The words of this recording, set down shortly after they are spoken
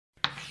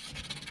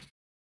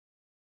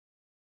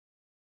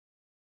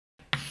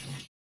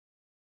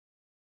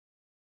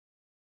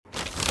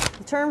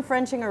The term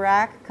Frenching a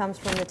rack comes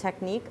from the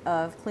technique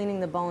of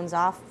cleaning the bones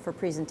off for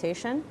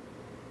presentation.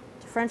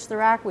 To French the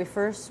rack, we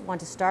first want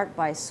to start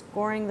by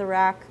scoring the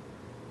rack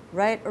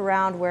right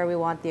around where we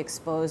want the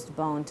exposed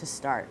bone to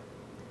start.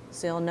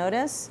 So you'll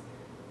notice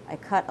I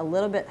cut a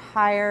little bit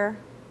higher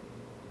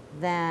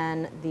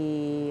than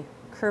the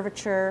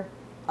curvature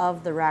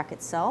of the rack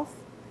itself,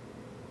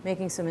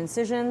 making some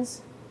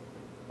incisions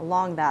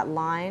along that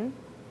line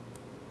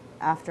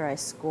after I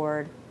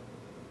scored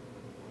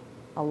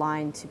a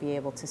line to be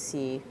able to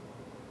see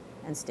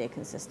and stay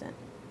consistent.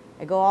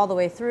 I go all the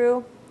way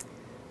through,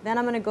 then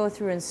I'm going to go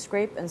through and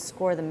scrape and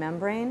score the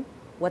membrane.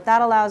 What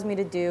that allows me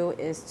to do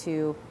is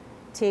to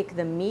take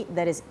the meat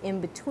that is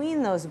in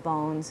between those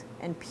bones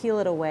and peel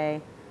it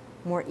away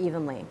more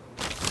evenly.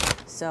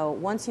 So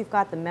once you've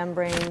got the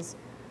membranes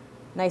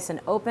nice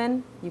and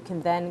open, you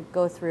can then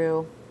go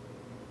through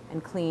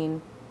and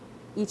clean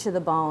each of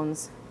the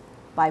bones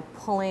by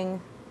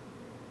pulling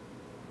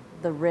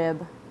the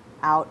rib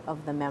out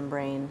of the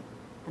membrane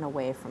and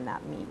away from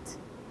that meat.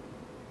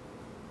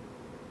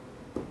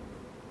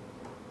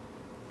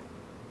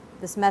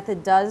 This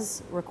method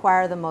does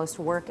require the most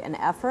work and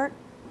effort,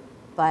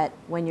 but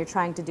when you're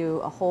trying to do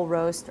a whole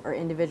roast or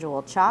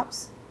individual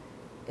chops,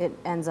 it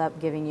ends up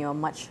giving you a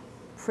much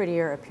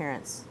prettier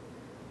appearance.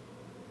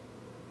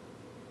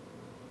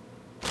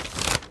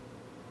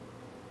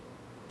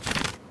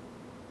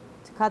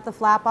 To cut the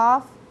flap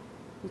off,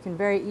 you can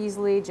very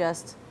easily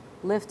just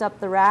lift up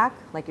the rack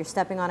like you're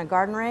stepping on a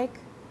garden rake,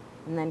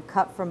 and then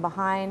cut from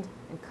behind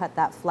and cut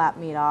that flap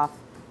meat off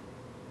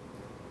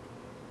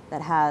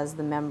that has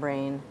the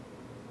membrane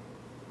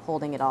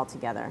holding it all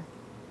together.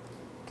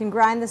 You can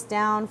grind this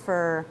down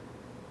for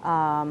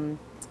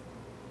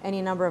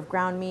any number of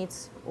ground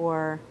meats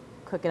or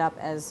cook it up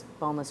as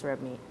boneless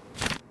rib meat.